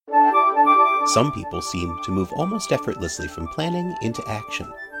Some people seem to move almost effortlessly from planning into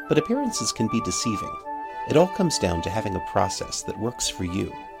action, but appearances can be deceiving. It all comes down to having a process that works for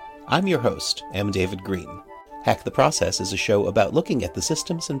you. I'm your host, M. David Green. Hack the Process is a show about looking at the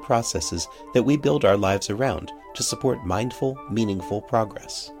systems and processes that we build our lives around to support mindful, meaningful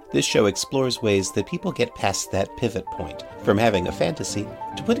progress. This show explores ways that people get past that pivot point, from having a fantasy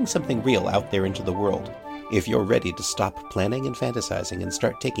to putting something real out there into the world. If you're ready to stop planning and fantasizing and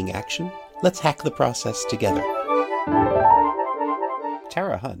start taking action, let's hack the process together.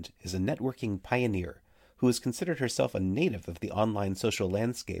 Tara Hunt is a networking pioneer who has considered herself a native of the online social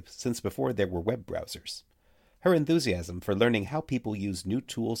landscape since before there were web browsers. Her enthusiasm for learning how people use new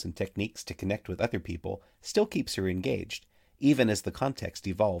tools and techniques to connect with other people still keeps her engaged, even as the context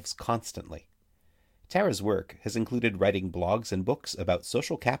evolves constantly. Tara's work has included writing blogs and books about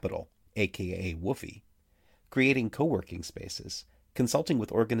social capital, aka Woofy, creating co-working spaces, consulting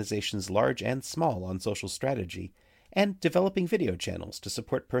with organizations large and small on social strategy, and developing video channels to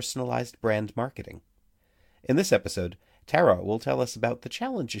support personalized brand marketing. In this episode, Tara will tell us about the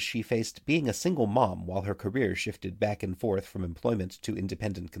challenges she faced being a single mom while her career shifted back and forth from employment to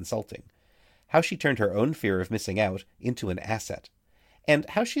independent consulting, how she turned her own fear of missing out into an asset, and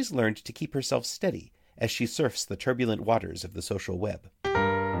how she's learned to keep herself steady as she surfs the turbulent waters of the social web.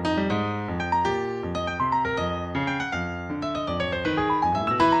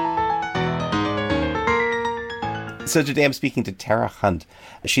 So today I'm speaking to Tara Hunt.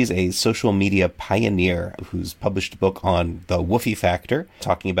 She's a social media pioneer who's published a book on the Woofy Factor,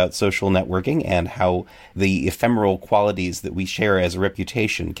 talking about social networking and how the ephemeral qualities that we share as a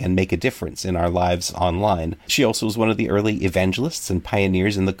reputation can make a difference in our lives online. She also was one of the early evangelists and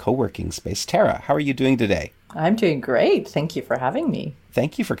pioneers in the co-working space. Tara, how are you doing today? I'm doing great. Thank you for having me.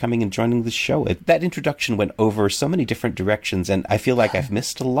 Thank you for coming and joining the show. That introduction went over so many different directions, and I feel like I've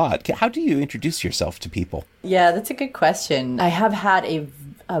missed a lot. How do you introduce yourself to people? Yeah, that's a good question. I have had a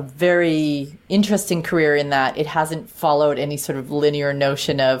very interesting career in that it hasn't followed any sort of linear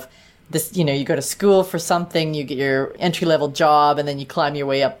notion of this, you go to school for something, you get your entry-level job, and then you climb your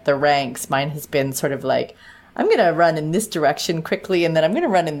way up the ranks. Mine has been sort of like, I'm going to run in this direction quickly, and then I'm going to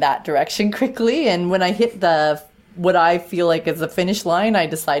run in that direction quickly. And when I hit what I feel like is the finish line, I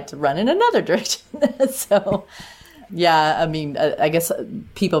decide to run in another direction. So, yeah, I mean, I guess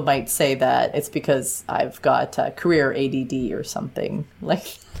people might say that it's because I've got career ADD or something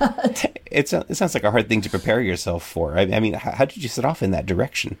like that. It sounds like a hard thing to prepare yourself for. I mean, how did you set off in that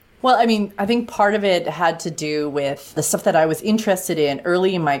direction? Well, I mean, I think part of it had to do with the stuff that I was interested in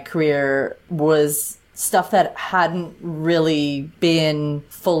early in my career was stuff that hadn't really been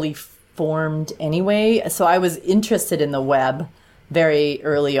fully formed anyway. So I was interested in the web very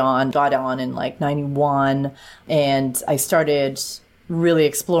early on, got on in like 91, and I started really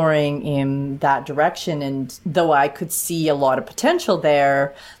exploring in that direction. And though I could see a lot of potential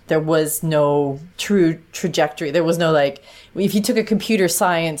there was no true trajectory. There was no if you took a computer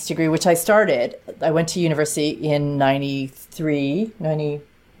science degree, which I went to university in 93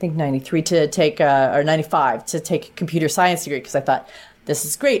 to take, or 95 to take a computer science degree because I thought, this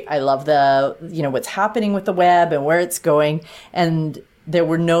is great. I love what's happening with the web and where it's going. And there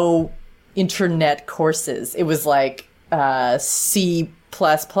were no internet courses. It was like C++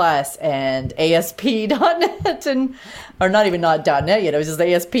 and ASP.NET or not even .NET yet. It was just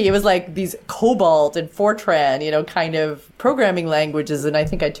ASP. It was like these Cobalt and Fortran, kind of programming languages. And I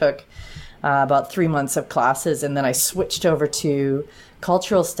think I took about 3 months of classes, and then I switched over to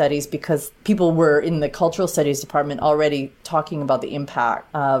cultural studies because people were in the cultural studies department already talking about the impact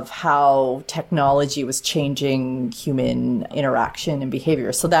of how technology was changing human interaction and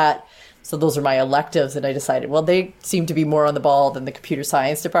behavior. So those are my electives, and I decided, well, they seem to be more on the ball than the computer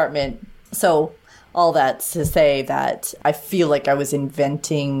science department. So all that's to say that I feel like I was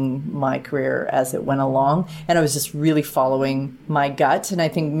inventing my career as it went along, and I was just really following my gut. And I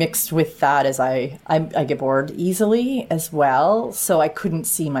think mixed with that is I get bored easily as well. So I couldn't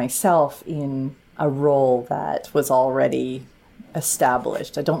see myself in a role that was already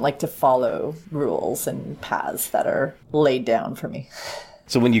established. I don't like to follow rules and paths that are laid down for me.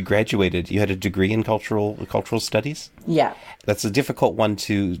 So when you graduated, you had a degree in cultural studies? Yeah. That's a difficult one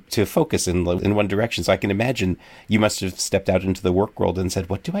to focus in one direction. So I can imagine you must have stepped out into the work world and said,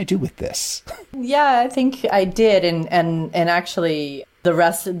 what do I do with this? Yeah, I think I did. And actually, the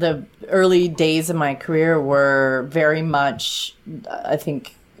rest of the early days of my career were very much, I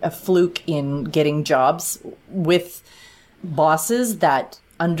think, a fluke in getting jobs with bosses that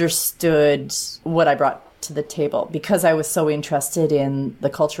understood what I brought to the table because I was so interested in the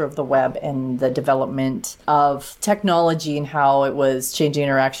culture of the web and the development of technology and how it was changing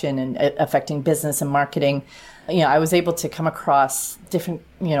interaction and affecting business and marketing. I was able to come across different,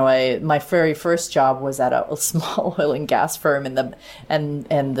 my very first job was at a small oil and gas firm, and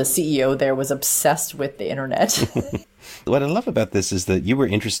the CEO there was obsessed with the internet. What I love about this is that you were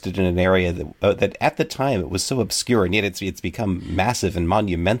interested in an area that at the time it was so obscure, and yet it's become massive and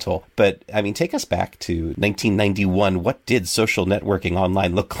monumental. But I mean, take us back to 1991. What did social networking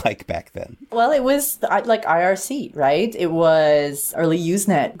online look like back then? Well, it was like IRC, right? It was early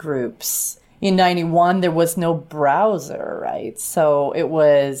Usenet groups. In 91, there was no browser, right? So it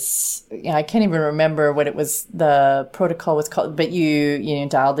was, I can't even remember what the protocol was called, but you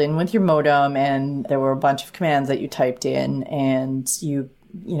dialed in with your modem and there were a bunch of commands that you typed in and you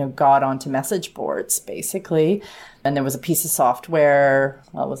got onto message boards basically. And there was a piece of software.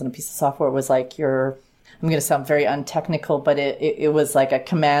 Well, it wasn't a piece of software. It was like I'm going to sound very untechnical, but it was like a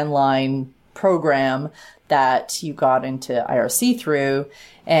command line program that you got into IRC through.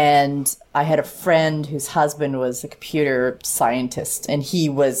 And I had a friend whose husband was a computer scientist, and he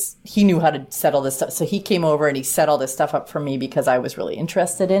knew how to set all this stuff. So he came over and he set all this stuff up for me because I was really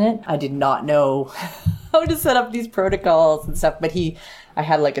interested in it. I did not know how to set up these protocols and stuff, but I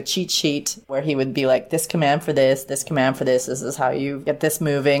had like a cheat sheet where he would be like, this command for this is how you get this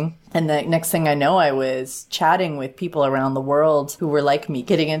moving. And the next thing I know, I was chatting with people around the world who were like me,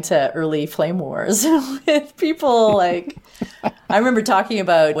 getting into early flame wars with people like, I remember talking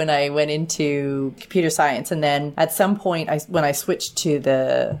about when I went into computer science, and then at some point when I switched to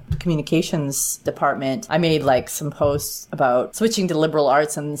the communications department, I made like some posts about switching to liberal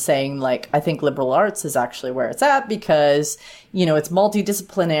arts and saying like, I think liberal arts is actually where it's at because, it's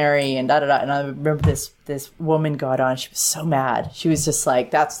multidisciplinary and da-da-da. And I remember this woman got on. She was so mad. She was just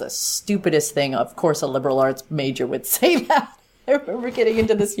like, that's the stupidest thing. Of course, a liberal arts major would say that. I remember getting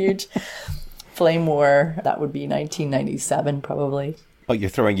into this huge flame war. That would be 1997, probably. Oh, you're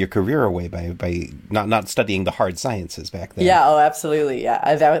throwing your career away by not studying the hard sciences back then. Yeah, oh, absolutely. Yeah,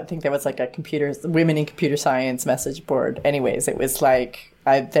 I think there was like a women in computer science message board. Anyways, it was like,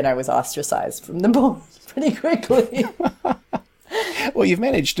 I was ostracized from the board pretty quickly. Well, you've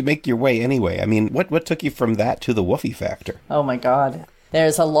managed to make your way anyway. I mean, what took you from that to the Woofy Factor? Oh my God.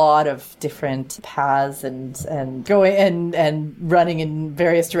 There's a lot of different paths and going and running in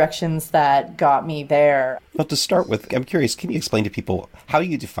various directions that got me there. Well, to start with, I'm curious, can you explain to people how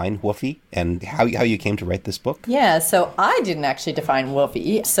you define Woofy and how you came to write this book? Yeah, so I didn't actually define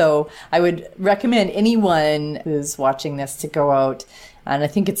Woofy. So I would recommend anyone who's watching this to go out. And I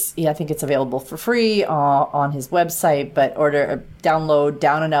think it's available for free on his website, but download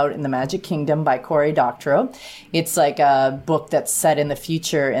Down and Out in the Magic Kingdom by Cory Doctorow. It's like a book that's set in the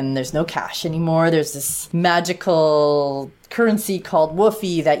future and there's no cash anymore. There's this magical currency called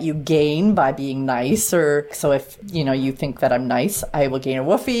Woofy that you gain by being nice. Or so if you think that I'm nice, I will gain a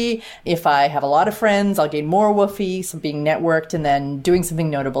Woofy. If I have a lot of friends, I'll gain more Woofy. So being networked and then doing something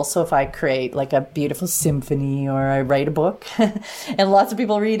notable. So if I create like a beautiful symphony or I write a book and lots of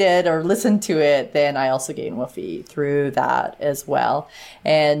people read it or listen to it, then I also gain Woofy through that as well.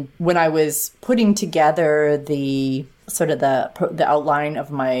 And when I was putting together the outline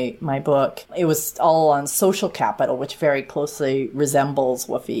of my book, it was all on social capital, which very closely resembles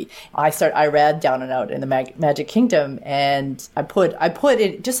Woofy. I read Down and Out in the Magic Kingdom, and I put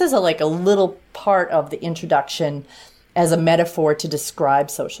it just as a little part of the introduction as a metaphor to describe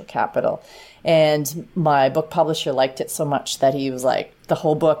social capital. And my book publisher liked it so much that he was like, the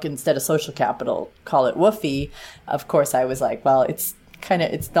whole book, instead of social capital, call it Woofy. Of course, I was like, well, it's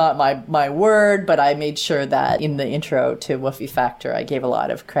not my word, but I made sure that in the intro to Woofy Factor, I gave a lot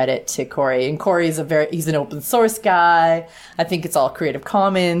of credit to Cory. And Cory's he's an open source guy. I think it's all Creative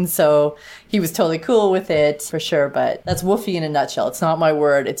Commons, so he was totally cool with it for sure. But that's Woofy in a nutshell. It's not my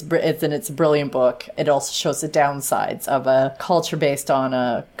word. It's a brilliant book. It also shows the downsides of a culture based on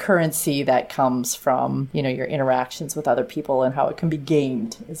a currency that comes from your interactions with other people and how it can be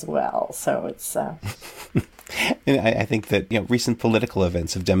gained as well. So it's. And I think that recent political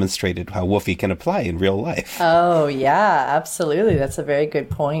events have demonstrated how Woofy can apply in real life. Oh yeah, absolutely. That's a very good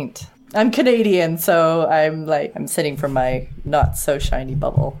point. I'm Canadian, so I'm sitting from my not so shiny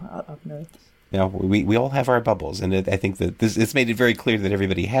bubble up north. We all have our bubbles, and I think that it's made it very clear that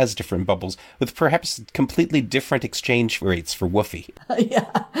everybody has different bubbles with perhaps completely different exchange rates for Woofy.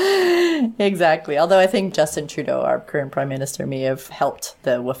 Yeah, exactly. Although I think Justin Trudeau, our current Prime Minister, may have helped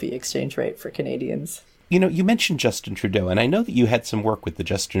the Woofy exchange rate for Canadians. You mentioned Justin Trudeau, and I know that you had some work with the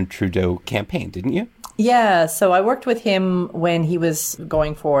Justin Trudeau campaign, didn't you? Yeah, so I worked with him when he was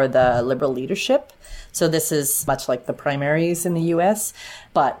going for the Liberal leadership. So this is much like the primaries in the US,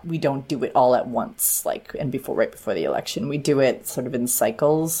 but we don't do it all at once, right before the election. We do it sort of in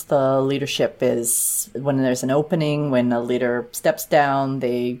cycles. The leadership is when there's an opening, when a leader steps down,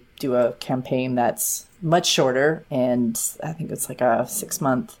 they do a campaign that's much shorter. And I think it's like a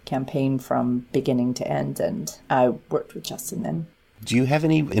 6-month campaign from beginning to end. And I worked with Justin then. Do you have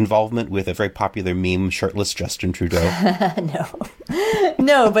any involvement with a very popular meme, shirtless Justin Trudeau?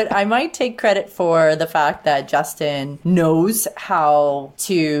 No, but I might take credit for the fact that Justin knows how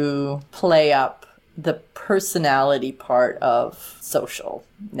to play up the personality part of social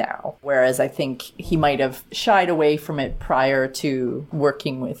now, whereas I think he might have shied away from it prior to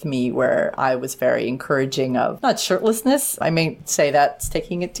working with me, where I was very encouraging of not shirtlessness. I may say that's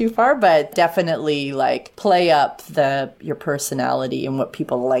taking it too far, but definitely play up your personality and what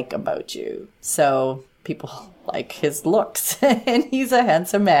people like about you. So people like his looks and he's a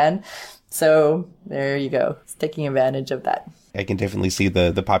handsome man. So there you go. He's taking advantage of that. I can definitely see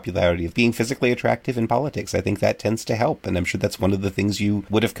the popularity of being physically attractive in politics. I think that tends to help, and I'm sure that's one of the things you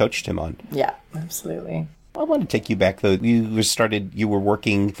would have coached him on. Yeah, absolutely. I want to take you back, though. You were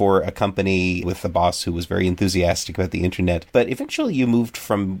working for a company with a boss who was very enthusiastic about the internet, but eventually you moved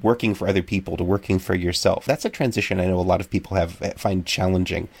from working for other people to working for yourself. That's a transition I know a lot of people find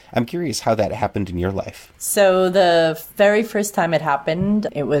challenging. I'm curious how that happened in your life. So the very first time it happened,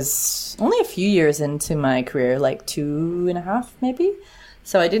 it was only a few years into my career, 2.5 maybe.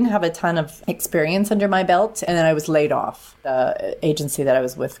 So I didn't have a ton of experience under my belt, and then I was laid off. The agency that I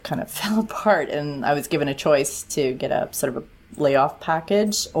was with kind of fell apart, and I was given a choice to get a sort of a layoff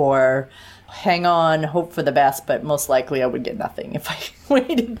package or hang on, hope for the best, but most likely I would get nothing if I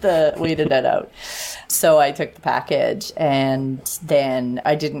waited it out. So I took the package, and then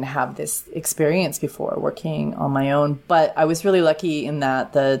I didn't have this experience before working on my own. But I was really lucky in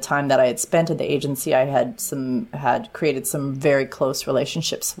that the time that I had spent at the agency, I had created some very close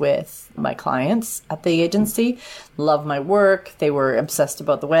relationships with my clients at the agency. Love my work. They were obsessed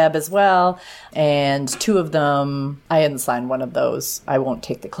about the web as well. And 2 of them, I hadn't signed one of those I won't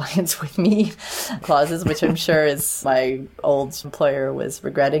take the clients with me clauses, which I'm sure is my old employer was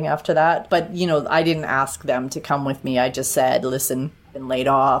regretting after that. But, I didn't ask them to come with me. I just said, listen, been laid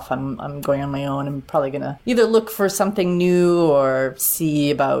off. I'm going on my own. I'm probably going to either look for something new or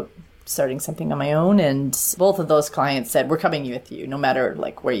see about starting something on my own. And both of those clients said, we're coming with you, no matter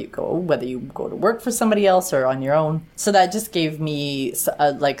where you go, whether you go to work for somebody else or on your own. So that just gave me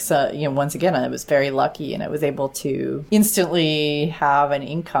once again, I was very lucky, and I was able to instantly have an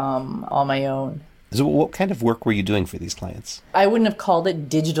income on my own. So what kind of work were you doing for these clients? I wouldn't have called it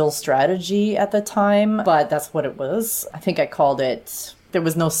digital strategy at the time, but that's what it was. I think I called it, there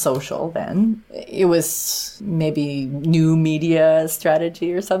was no social then. It was maybe new media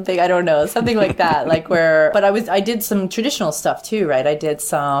strategy or something. I don't know, something like that. But I did some traditional stuff too, right? I did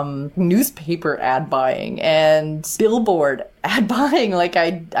some newspaper ad buying and billboard ad buying.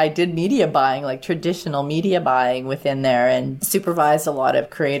 I did media buying, traditional media buying within there, and supervised a lot of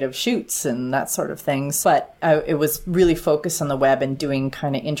creative shoots and that sort of things. But it was really focused on the web and doing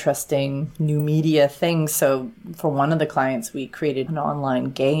kind of interesting new media things. So for one of the clients, we created an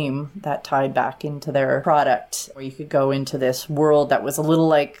online game that tied back into their product, where you could go into this world that was a little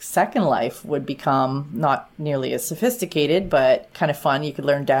like Second Life would become, not nearly as sophisticated, but kind of fun. You could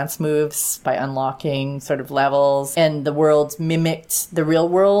learn dance moves by unlocking sort of levels, and the world mimicked the real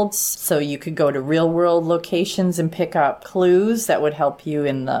world. So you could go to real world locations and pick up clues that would help you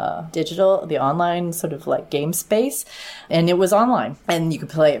in the online sort of game space. And it was online, and you could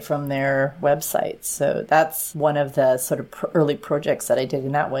play it from their website. So that's one of the sort of early projects that I did,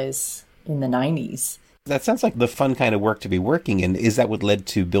 and that was in the 90s. That sounds like the fun kind of work to be working in. Is that what led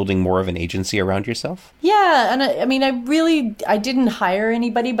to building more of an agency around yourself? Yeah, and I didn't hire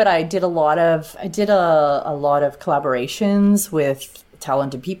anybody, but I did a lot of collaborations with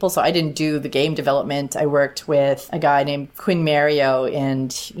talented people. So I didn't do the game development. I worked with a guy named Quinn Mario,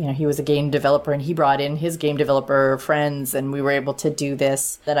 and he was a game developer, and he brought in his game developer friends, and we were able to do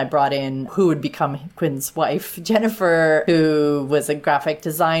this. Then I brought in who would become Quinn's wife, Jennifer, who was a graphic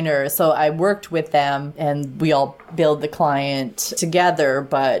designer. So I worked with them, and we all build the client together,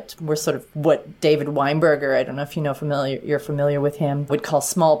 but we're sort of what David Weinberger, I don't know if you're familiar with him, would call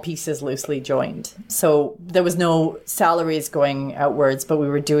small pieces loosely joined. So there was no salaries going outward words, but we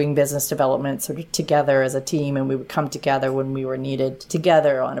were doing business development sort of together as a team, and we would come together when we were needed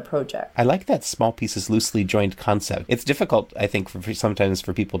together on a project. I like that small pieces loosely joined concept. It's difficult, I think, sometimes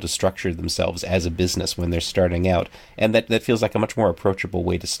for people to structure themselves as a business when they're starting out, and that feels like a much more approachable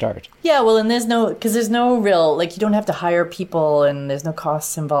way to start. Yeah, well, and there's no real, like, you don't have to hire people, and there's no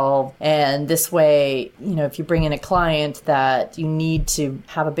costs involved. And this way, if you bring in a client that you need to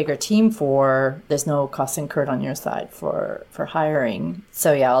have a bigger team for, there's no costs incurred on your side for hiring.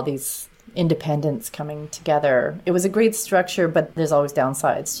 So yeah, all these independents coming together. It was a great structure, but there's always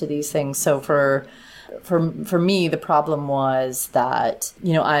downsides to these things. So for me, the problem was that,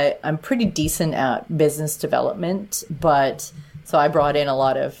 I'm pretty decent at business development, but so I brought in a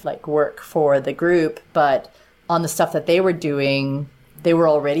lot of work for the group, but on the stuff that they were doing, they were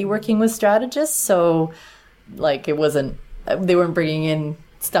already working with strategists. So they weren't bringing in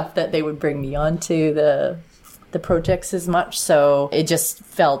stuff that they would bring me onto the projects as much. So it just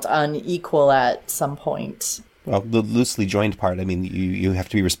felt unequal at some point. Well, the loosely joined part, I mean, you have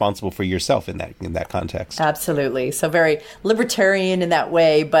to be responsible for yourself in that context. Absolutely. So very libertarian in that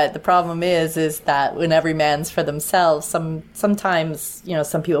way. But the problem is that when every man's for themselves, sometimes,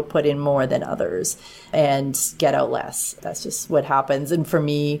 some people put in more than others and get out less. That's just what happens. And for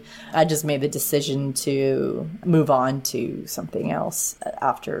me, I just made the decision to move on to something else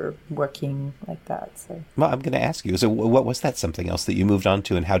after working like that. So. Well, I'm going to ask you, so what was that something else that you moved on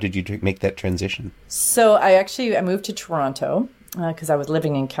to, and how did you make that transition? So I moved to Toronto because I was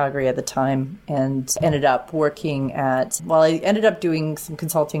living in Calgary at the time, and ended up working I ended up doing some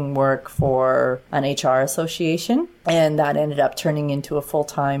consulting work for an HR association, and that ended up turning into a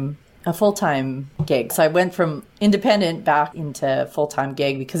full-time gig. So I went from independent back into full-time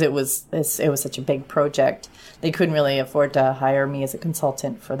gig because it was such a big project. They couldn't really afford to hire me as a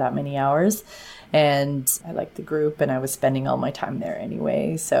consultant for that many hours. And I liked the group, and I was spending all my time there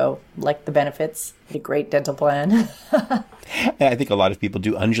anyway. So, liked the benefits, a great dental plan. I think a lot of people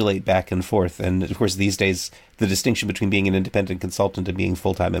do undulate back and forth. And of course, these days, the distinction between being an independent consultant and being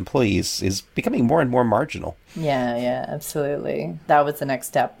full-time employees is becoming more and more marginal. Yeah, absolutely. That was the next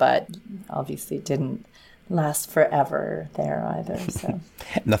step, but obviously didn't last forever there either. So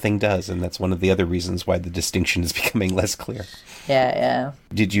nothing does, and that's one of the other reasons why the distinction is becoming less clear. Yeah.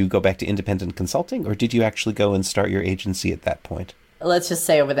 Did you go back to independent consulting, or did you actually go and start your agency at that point? Let's just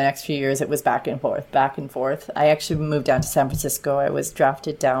say over the next few years, it was back and forth. I actually moved down to San Francisco. I was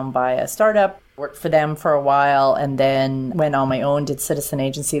drafted down by a startup, worked for them for a while, and then went on my own, did Citizen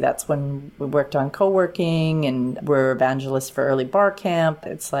Agency. That's when we worked on co-working, and we're evangelists for Early Bar Camp.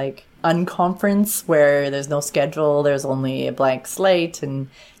 It's like unconference where there's no schedule, there's only a blank slate, and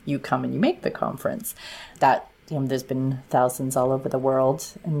you come and you make the conference. That there's been thousands all over the world,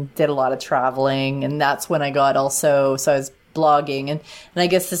 and did a lot of traveling, and that's when I got also, so I was blogging, and I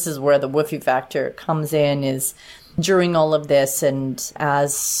guess this is where the Woofy factor comes in, is during all of this, and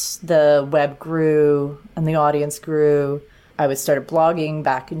as the web grew and the audience grew, I started blogging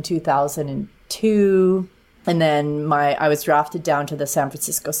back in 2002. And then I was drafted down to the San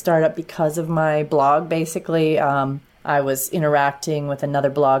Francisco startup because of my blog, basically. I was interacting with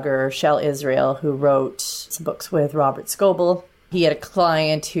another blogger, Shel Israel, who wrote some books with Robert Scoble. He had a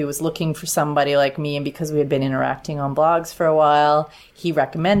client who was looking for somebody like me, and because we had been interacting on blogs for a while, he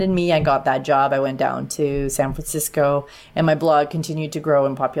recommended me. I got that job. I went down to San Francisco, and my blog continued to grow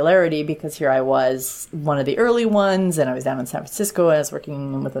in popularity because here I was, one of the early ones, and I was down in San Francisco, and I was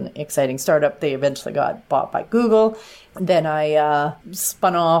working with an exciting startup. They eventually got bought by Google. Then I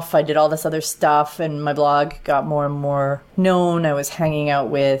spun off. I did all this other stuff, and my blog got more and more known. I was hanging out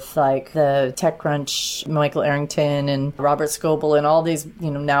with the TechCrunch, Michael Arrington, and Robert Scoble, and all these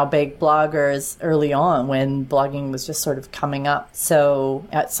now big bloggers early on when blogging was just sort of coming up. So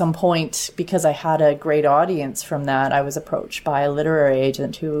at some point, because I had a great audience from that, I was approached by a literary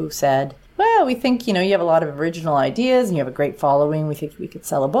agent who said, well, we think, you have a lot of original ideas and you have a great following. We think we could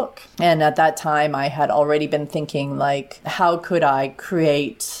sell a book. And at that time, I had already been thinking, how could I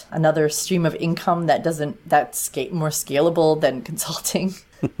create another stream of income that's more scalable than consulting?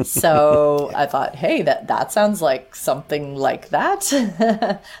 So I thought, hey, that sounds like something like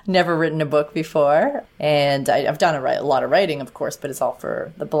that. Never written a book before. And I've done a lot of writing, of course, but it's all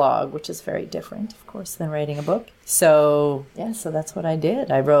for the blog, which is very different, of course, than writing a book. So that's what I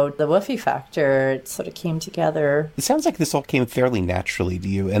did. I wrote The Woofy Factor. It sort of came together. It sounds like this all came fairly naturally to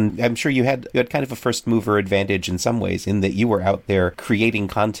you. And I'm sure you had kind of a first mover advantage in some ways, in that you were out there creating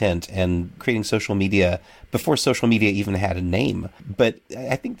content and creating social media before social media even had a name. But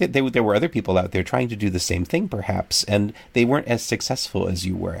I think that there were other people out there trying to do the same thing, perhaps, and they weren't as successful as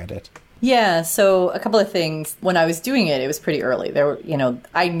you were at it. Yeah, so a couple of things. When I was doing it, it was pretty early. There were,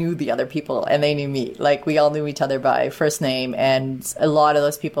 I knew the other people and they knew me. Like we all knew each other by first name, and a lot of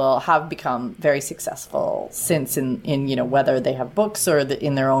those people have become very successful since in whether they have books or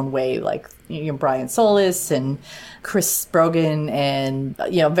in their own way, like Brian Solis and Chris Brogan and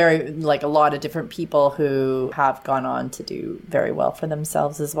very like a lot of different people who have gone on to do very well for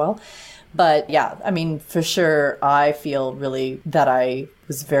themselves as well. But yeah, I mean, for sure, I feel really that I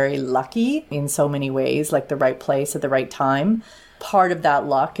was very lucky in so many ways, like the right place at the right time. Part of that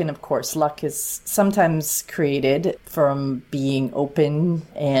luck, and of course, luck is sometimes created from being open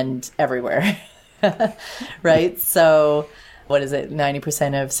and everywhere, right? So what is it?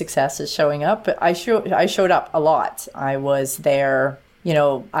 90% of success is showing up. But I showed up a lot. I was there.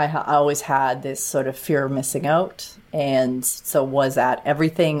 I always had this sort of fear of missing out. And so was at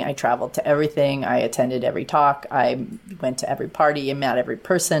everything. I traveled to everything. I attended every talk. I went to every party and met every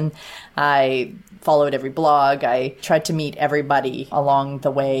person. I followed every blog. I tried to meet everybody along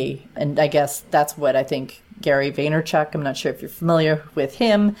the way. And I guess that's what I think Gary Vaynerchuk, I'm not sure if you're familiar with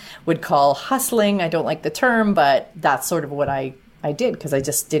him, would call hustling. I don't like the term, but that's sort of what I did because I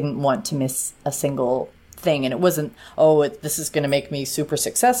just didn't want to miss a single thing. And it wasn't, this is going to make me super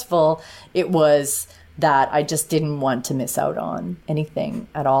successful. It was that I just didn't want to miss out on anything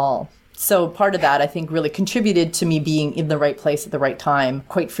at all. So part of that, I think, really contributed to me being in the right place at the right time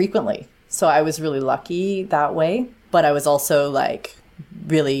quite frequently. So I was really lucky that way. But I was also like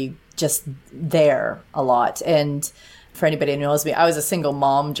really just there a lot. And for anybody who knows me, I was a single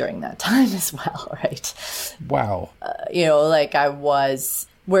mom during that time as well, right? Wow. Like I was...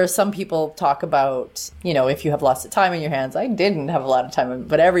 Where some people talk about, if you have lots of time in your hands, I didn't have a lot of time,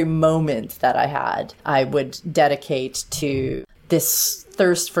 but every moment that I had, I would dedicate to this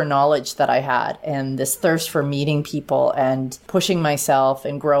thirst for knowledge that I had and this thirst for meeting people and pushing myself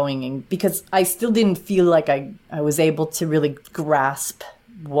and growing. And because I still didn't feel like I was able to really grasp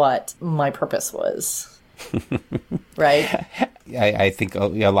what my purpose was. Right? I think a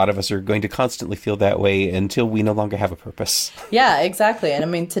lot of us are going to constantly feel that way until we no longer have a purpose. Yeah, exactly. And I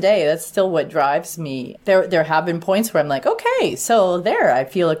mean, today, that's still what drives me. There have been points where I'm like, okay, so there, I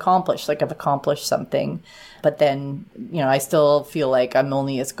feel accomplished, like I've accomplished something. But then, I still feel like I'm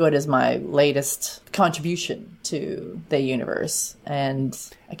only as good as my latest contribution to the universe. And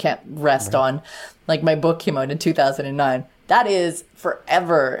I can't rest on, like my book came out in 2009. That is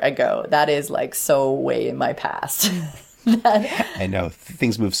forever ago. That is like so way in my past. I know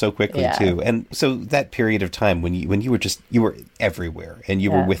things move so quickly too. And so that period of time when you were everywhere and you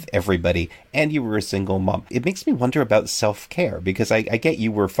were with everybody and you were a single mom, it makes me wonder about self-care because I get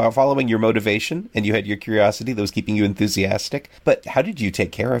you were following your motivation and you had your curiosity that was keeping you enthusiastic. But how did you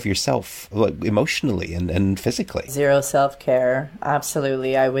take care of yourself emotionally and physically? Zero self-care.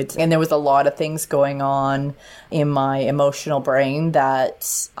 Absolutely. And there was a lot of things going on in my emotional brain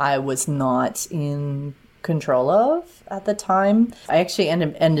that I was not in control of at the time. I actually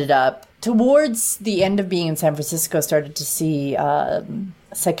ended up towards the end of being in San Francisco, started to see a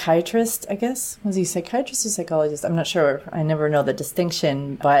psychiatrist, I guess. Was he psychiatrist or psychologist? I'm not sure. I never know the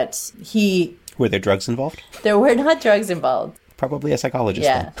distinction, but Were there drugs involved? There were not drugs involved. Probably a psychologist.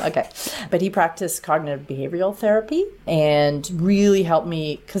 Yeah, then. okay. But he practiced cognitive behavioral therapy and really helped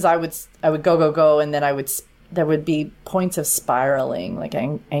me because I would go, and then there would be points of spiraling, like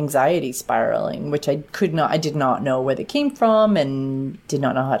anxiety spiraling, which I did not know where they came from and did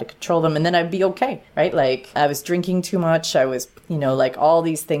not know how to control them. And then I'd be okay, right? Like I was drinking too much. I was, like all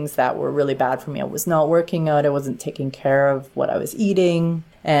these things that were really bad for me. I was not working out. I wasn't taking care of what I was eating.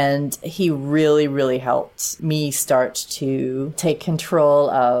 And he really, really helped me start to take control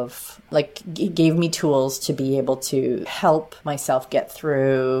of, he gave me tools to be able to help myself get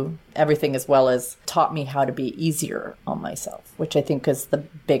through everything, as well as taught me how to be easier on myself, which I think is the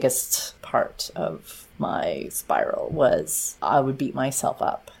biggest part of my spiral was I would beat myself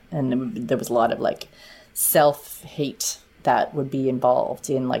up. And there was a lot of self-hate that would be involved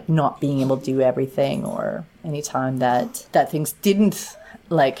in not being able to do everything, or anytime that things didn't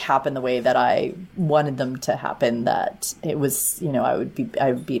happen the way that I wanted them to happen, that it was, I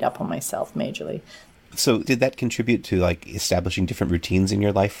would beat up on myself majorly. So did that contribute to establishing different routines in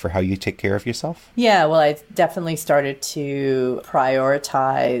your life for how you take care of yourself? Yeah, well, I definitely started to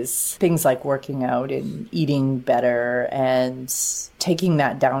prioritize things like working out and eating better and taking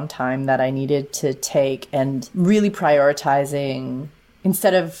that downtime that I needed to take, and really prioritizing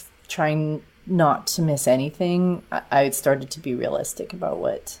instead of trying not to miss anything, I started to be realistic about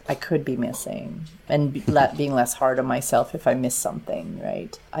what I could be missing and being less hard on myself if I miss something,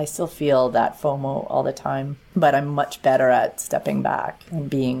 right? I still feel that FOMO all the time, but I'm much better at stepping back and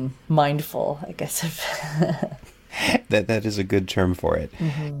being mindful, I guess. That is a good term for it.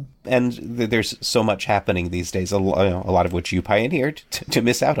 Mm-hmm. And there's so much happening these days, a lot of which you pioneered to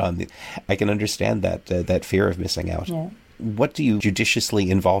miss out on. I can understand that fear of missing out. Yeah. What do you judiciously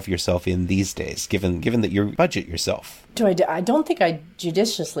involve yourself in these days, given that you budget yourself? I don't think I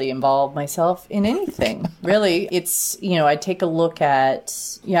judiciously involve myself in anything, really. It's, I take a look at,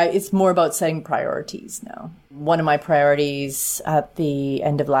 it's more about setting priorities now. One of my priorities at the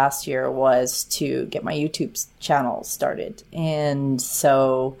end of last year was to get my YouTube channel started. And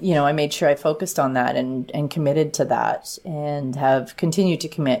so, I made sure I focused on that and committed to that and have continued to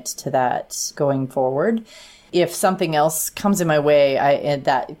commit to that going forward. If something else comes in my way, and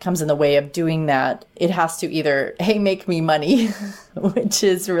that comes in the way of doing that, it has to either, make me money, which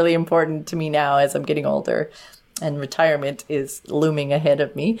is really important to me now as I'm getting older and retirement is looming ahead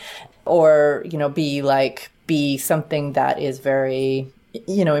of me, or, be something that is very,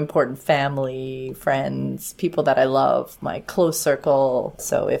 important, family, friends, people that I love, my close circle.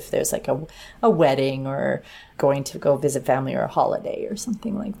 So if there's like a wedding or going to go visit family or a holiday or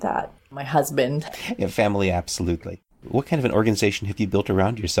something like that. My husband. Yeah, family, absolutely. What kind of an organization have you built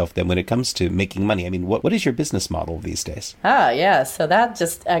around yourself then when it comes to making money? I mean, what is your business model these days? Yeah. So that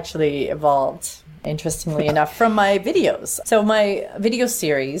just actually evolved, interestingly enough, from my videos. So my video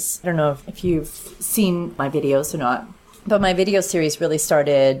series, I don't know if you've seen my videos or not, but my video series really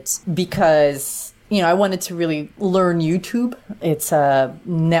started because I wanted to really learn YouTube. It's a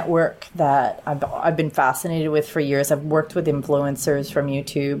network that I've been fascinated with for years. I've worked with influencers from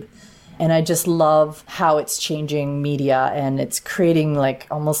YouTube. And I just love how it's changing media and it's creating like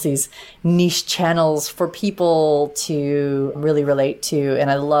almost these niche channels for people to really relate to.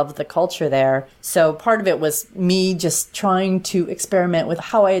 And I love the culture there. So part of it was me just trying to experiment with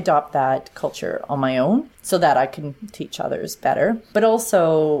how I adopt that culture on my own so that I can teach others better. But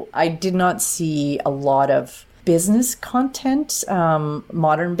also I did not see a lot of business content,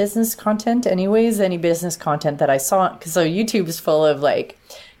 modern business content anyways, any business content that I saw. So YouTube is full of like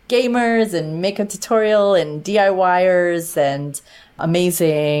gamers and makeup tutorial and DIYers and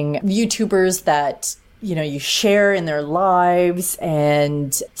amazing YouTubers that, you share in their lives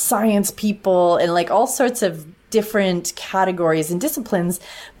and science people and like all sorts of different categories and disciplines.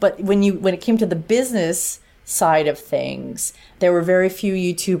 But when it came to the business side of things, there were very few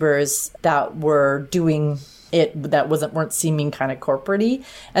YouTubers that were doing it that weren't seeming kind of corporate-y.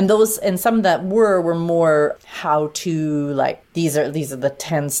 And some that were more how to, like, these are the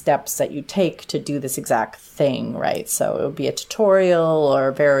 10 steps that you take to do this exact thing, right? So it would be a tutorial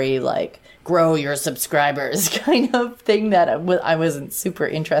or very like grow your subscribers kind of thing that I wasn't super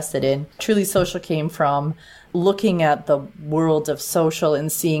interested in. Truly Social came from looking at the world of social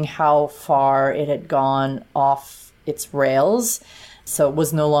and seeing how far it had gone off its rails. So it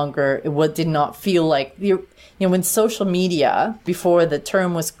was no longer, it did not feel like, when social media, before the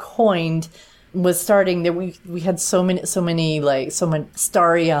term was coined, was starting, that we had so many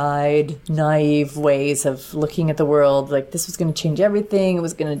starry-eyed, naive ways of looking at the world. Like this was going to change everything. It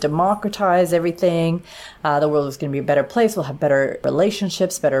was going to democratize everything. The world was going to be a better place. We'll have better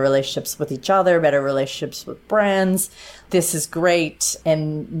relationships with each other, better relationships with brands. This is great.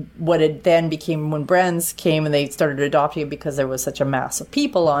 And what it then became when brands came and they started adopting it because there was such a mass of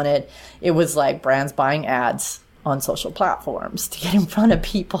people on it, it was like brands buying ads on social platforms to get in front of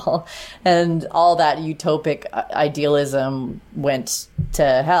people, and all that utopic idealism went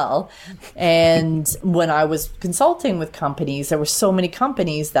to hell. And when I was consulting with companies, there were so many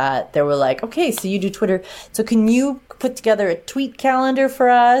companies that they were like, okay, so you do Twitter, so can you put together a tweet calendar for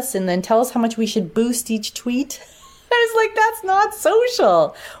us and then tell us how much we should boost each tweet? I was like, that's not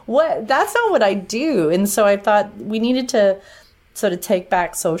social. That's not what I do. And so I thought we needed to sort of take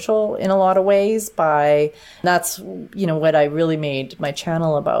back social in a lot of ways that's what I really made my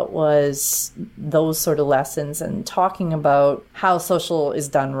channel about, was those sort of lessons and talking about how social is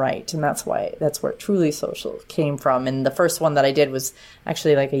done right. And that's where Truly Social came from. And the first one that I did was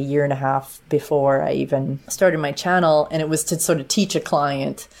actually like a year and a half before I even started my channel. And it was to sort of teach a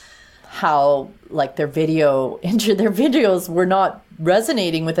client how like their videos were not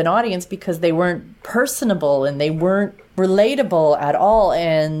resonating with an audience because they weren't personable and they weren't relatable at all,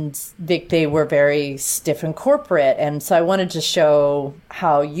 and they were very stiff and corporate. And so I wanted to show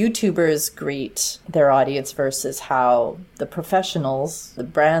how YouTubers greet their audience versus how the professionals, the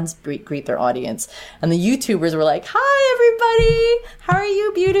brands greet their audience. And the YouTubers were like, "Hi everybody, how are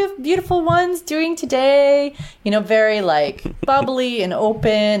you beautiful ones doing today?" Very like bubbly and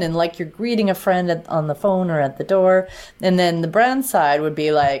open, and like you're greeting a friend on the phone or at the door. And then the brand side would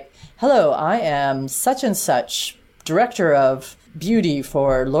be like, "Hello, I am such and such, director of beauty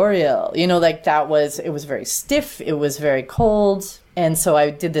for L'Oreal." It was very stiff. It was very cold. And so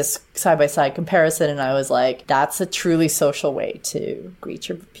I did this side-by-side comparison, and I was like, that's a truly social way to greet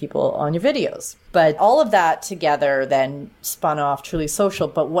your people on your videos. But all of that together then spun off Truly Social.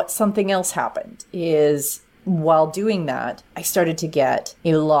 But something else happened is, while doing that, I started to get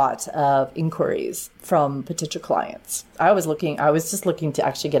a lot of inquiries from potential clients. I was just looking to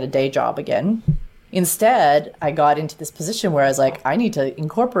actually get a day job again. Instead, I got into this position where I was like, I need to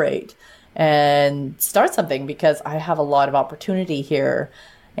incorporate and start something because I have a lot of opportunity here.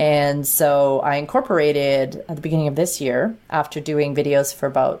 And so I incorporated at the beginning of this year after doing videos for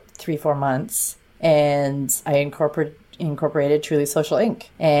about 3-4 months. And I incorporated Truly Social Inc.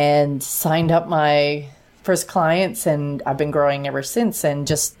 and signed up my first clients, and I've been growing ever since. And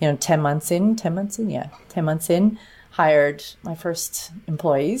just, 10 months in, hired my first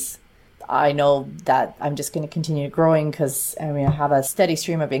employees. I know that I'm just going to continue growing because I have a steady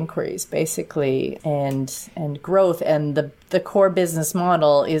stream of inquiries basically and growth. And the core business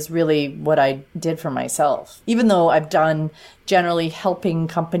model is really what I did for myself. Even though I've done generally helping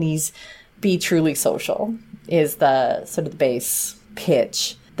companies be truly social is the sort of the base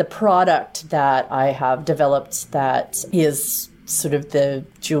pitch. The product that I have developed that is sort of the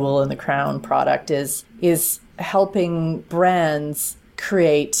jewel in the crown product is helping brands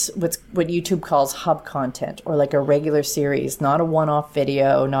create what YouTube calls hub content, or like a regular series, not a one-off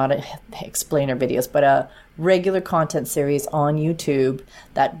video, not a explainer videos, but a regular content series on YouTube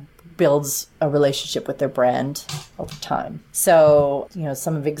that builds a relationship with their brand over time. So,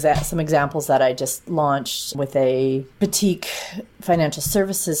 some examples that I just launched with a boutique financial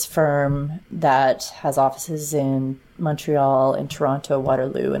services firm that has offices in Montreal, in Toronto,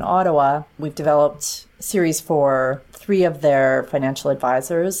 Waterloo, and Ottawa. We've developed a series for 3 of their financial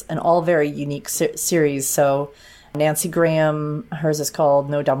advisors, and all very unique series. So Nancy Graham, hers is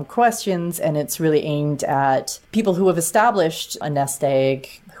called No Dumb Questions, and it's really aimed at people who have established a nest egg,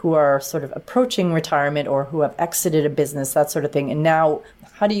 who are sort of approaching retirement or who have exited a business, that sort of thing. And now,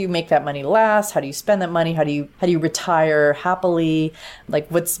 how do you make that money last? How do you spend that money? How do you retire happily? Like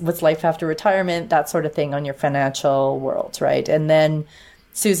what's life after retirement? That sort of thing on your financial world, right? And then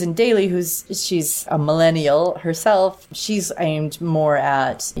Susan Daly, she's a millennial herself. She's aimed more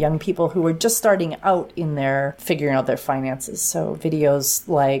at young people who are just starting out in their figuring out their finances. So videos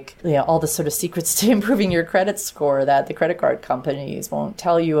like, all the sort of secrets to improving your credit score that the credit card companies won't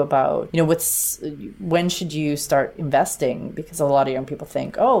tell you about. When should you start investing? Because a lot of young people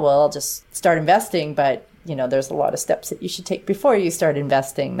think, oh, well, I'll just start investing. But, there's a lot of steps that you should take before you start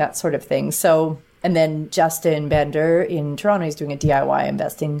investing, that sort of thing. So, and then Justin Bender in Toronto is doing a DIY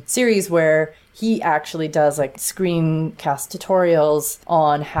investing series where he actually does like screencast tutorials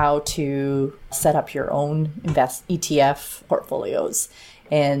on how to set up your own ETF portfolios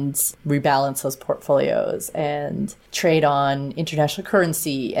and rebalance those portfolios and trade on international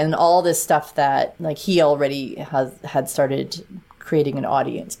currency and all this stuff that like he already had started creating an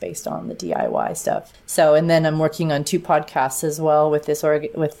audience based on the DIY stuff. So, and then I'm working on 2 podcasts as well with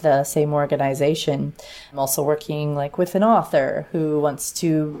with the same organization. I'm also working like with an author who wants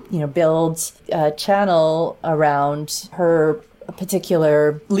to, build a channel around her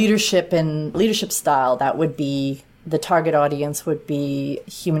particular leadership and leadership style. That would be, the target audience would be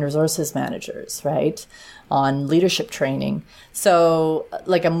human resources managers, right? On leadership training. So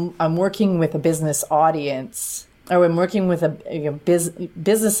like I'm working with a business audience, or I'm working with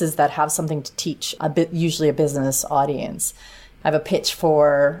businesses that have something to teach, usually a business audience. I have a pitch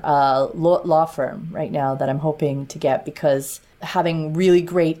for a law firm right now that I'm hoping to get, because having really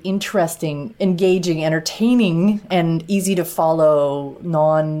great, interesting, engaging, entertaining, and easy to follow,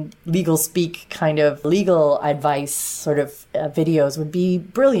 non-legal speak kind of legal advice sort of videos would be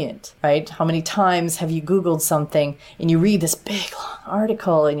brilliant, right? How many times have you Googled something and you read this big long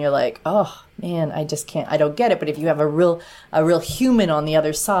article and you're like, oh man, I don't get it. But if you have a real human on the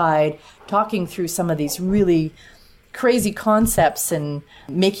other side talking through some of these really crazy concepts and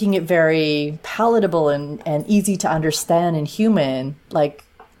making it very palatable and easy to understand and human, like,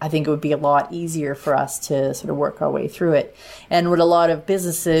 I think it would be a lot easier for us to sort of work our way through it. And what a lot of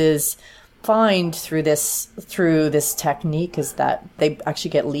businesses find through this technique is that they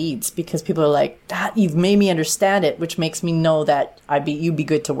actually get leads because people are like, that you've made me understand it, which makes me know that you'd be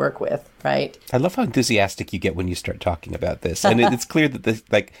good to work with, right? I love how enthusiastic you get when you start talking about this. And it's clear that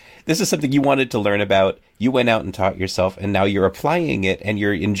this is something you wanted to learn about. You went out and taught yourself, and now you're applying it, and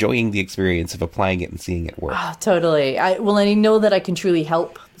you're enjoying the experience of applying it and seeing it work. Oh, totally. I know that I can truly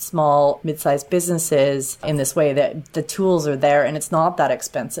help small, mid-sized businesses in this way, that the tools are there and it's not that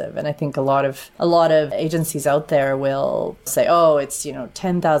expensive. And I think a lot of agencies out there will say, oh, it's,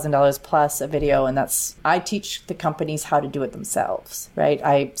 $10,000 plus a video. And I teach the companies how to do it themselves, right?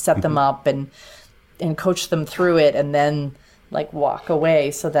 I set them up and coach them through it, and then walk away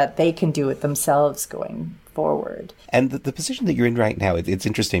so that they can do it themselves going forward. And the position that you're in right now, it's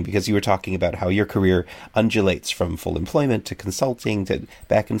interesting because you were talking about how your career undulates from full employment to consulting to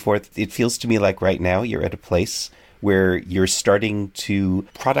back and forth. It feels to me like right now you're at a place where you're starting to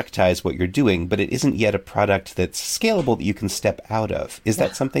productize what you're doing, but it isn't yet a product that's scalable that you can step out of. Is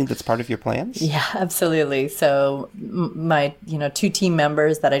that something that's part of your plans? Yeah, absolutely. So my, 2 team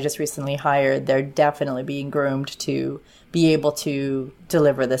members that I just recently hired, they're definitely being groomed to be able to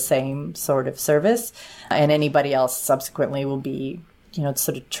deliver the same sort of service. And anybody else subsequently will be,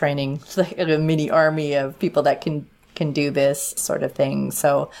 sort of training like a mini army of people that can do this sort of thing.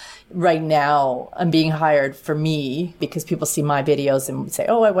 So right now I'm being hired for me because people see my videos and say,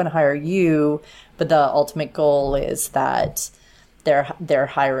 oh, I want to hire you. But the ultimate goal is that they're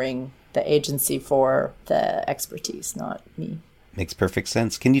hiring the agency for the expertise, not me. Makes perfect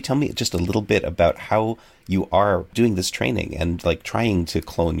sense. Can you tell me just a little bit about how you are doing this training and trying to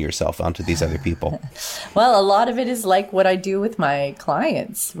clone yourself onto these other people? Well, a lot of it is like what I do with my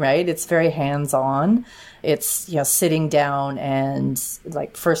clients, right? It's very hands-on. It's, sitting down and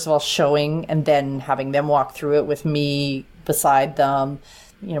first of all, showing and then having them walk through it with me beside them,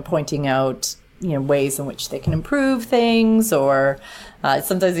 pointing out, ways in which they can improve things, or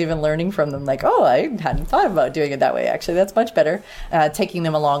sometimes even learning from them, oh, I hadn't thought about doing it that way. Actually, that's much better. Taking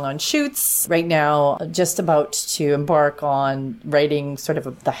them along on shoots. Right now, just about to embark on writing sort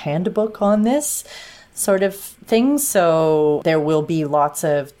of the handbook on this sort of thing. So there will be lots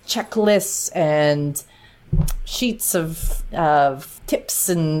of checklists and sheets of tips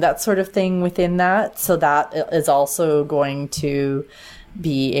and that sort of thing within that. So that is also going to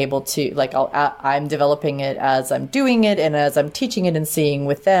be able to, I'm developing it as I'm doing it and as I'm teaching it and seeing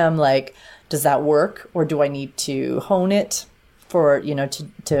with them, does that work, or do I need to hone it for,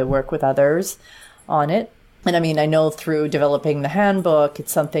 to work with others on it? And I know through developing the handbook,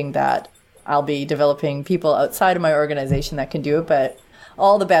 it's something that I'll be developing people outside of my organization that can do it, but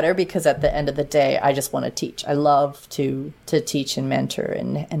all the better, because at the end of the day, I just want to teach. I love to teach and mentor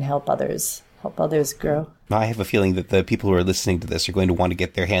and help others grow. I have a feeling that the people who are listening to this are going to want to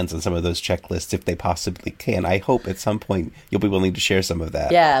get their hands on some of those checklists if they possibly can. I hope at some point you'll be willing to share some of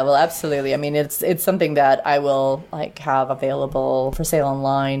that. Yeah, well, absolutely. It's something that I will have available for sale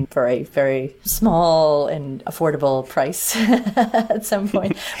online for a very small and affordable price at some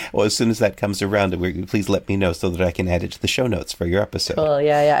point. Well, as soon as that comes around, please let me know so that I can add it to the show notes for your episode. Cool,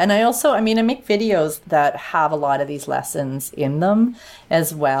 yeah. And I also, I make videos that have a lot of these lessons in them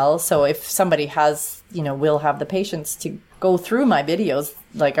as well. So if somebody has, will have the patience to go through my videos.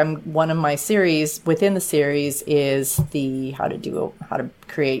 One of my series within the series is the how to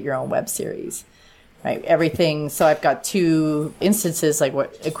create your own web series, right? Everything. So I've got 2 instances,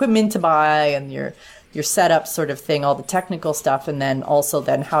 what equipment to buy and your setup sort of thing, all the technical stuff, and then also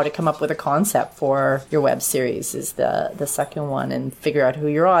how to come up with a concept for your web series is the second one, and figure out who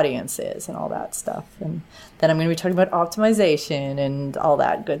your audience is and all that stuff. And then I'm going to be talking about optimization and all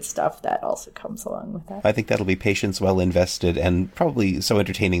that good stuff that also comes along with that. I think that'll be patience well invested, and probably so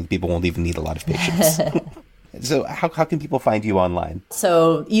entertaining that people won't even need a lot of patience. So how can people find you online?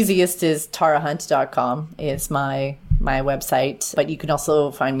 So easiest is tarahunt.com is my website, but you can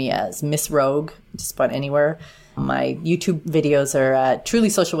also find me as Miss Rogue, just about anywhere. My YouTube videos are at Truly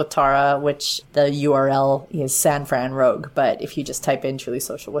Social with Tara, which the URL is San Fran Rogue. But if you just type in Truly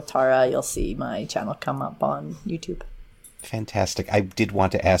Social with Tara, you'll see my channel come up on YouTube. Fantastic. I did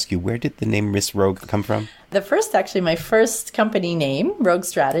want to ask you, where did the name Miss Rogue come from? My first company name, Rogue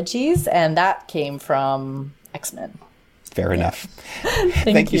Strategies, and that came from X-Men. Fair enough.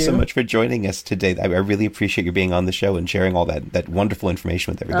 Thank you so much for joining us today. I really appreciate you being on the show and sharing all that wonderful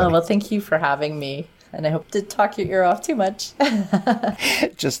information with everybody. Oh, well, thank you for having me. And I hope to talk your ear off too much.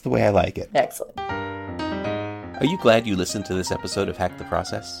 Just the way I like it. Excellent. Are you glad you listened to this episode of Hack the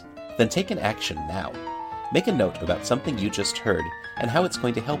Process? Then take an action now. Make a note about something you just heard and how it's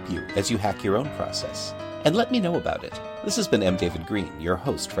going to help you as you hack your own process. And let me know about it. This has been M. David Green, your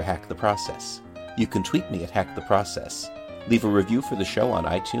host for Hack the Process. You can tweet me at Hack the Process, leave a review for the show on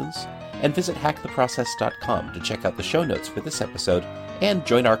iTunes, and visit hacktheprocess.com to check out the show notes for this episode and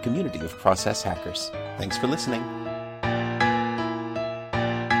join our community of process hackers. Thanks for listening.